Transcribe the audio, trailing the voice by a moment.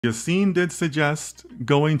Yassine did suggest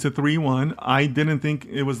going to 3-1. I didn't think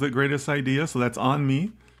it was the greatest idea, so that's on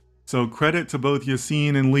me. So credit to both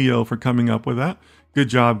Yassine and Leo for coming up with that. Good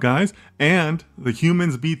job, guys. And the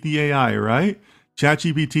humans beat the AI, right?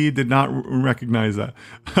 ChatGPT did not recognize that.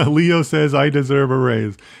 Leo says, I deserve a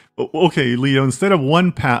raise. Okay, Leo, instead of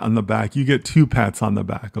one pat on the back, you get 2 pats on the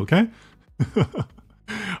back, okay?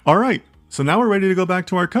 All right, so now we're ready to go back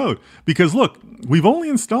to our code. Because look, we've only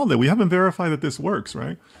installed it. We haven't verified that this works,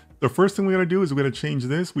 right? The first thing we gotta do is we gotta change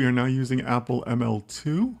this. We are now using Apple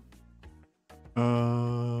ML2.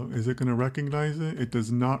 Is it gonna recognize it? It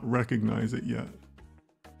does not recognize it yet.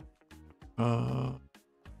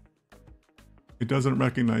 It doesn't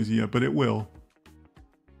recognize it yet, but it will.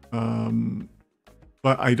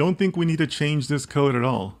 But I don't think we need to change this code at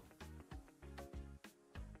all.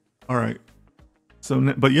 All right.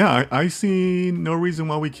 So, but yeah, I see no reason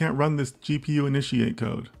why we can't run this GPU initiate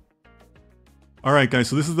code. All right, guys,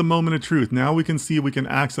 so this is the moment of truth. Now we can see if we can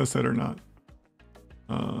access it or not.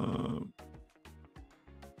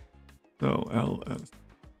 So ls.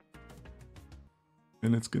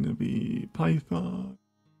 And it's going to be Python,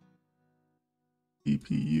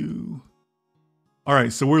 GPU. All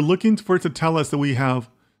right, so we're looking for it to tell us that we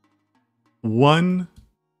have 1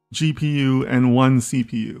 GPU and 1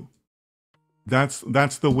 CPU. That's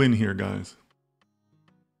the win here, guys.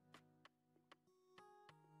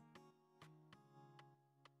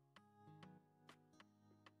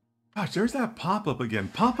 Gosh, there's that pop-up again.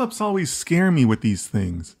 Pop-ups always scare me with these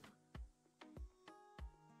things.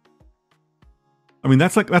 I mean,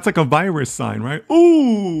 that's like a virus sign, right?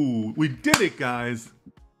 Ooh, we did it, guys.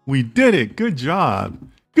 We did it. Good job.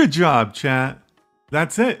 Good job, chat.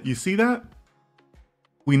 That's it. You see that?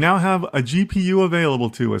 We now have a GPU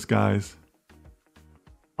available to us, guys.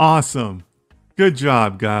 Awesome. Good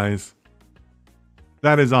job, guys.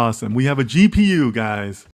 That is awesome. We have a GPU, guys.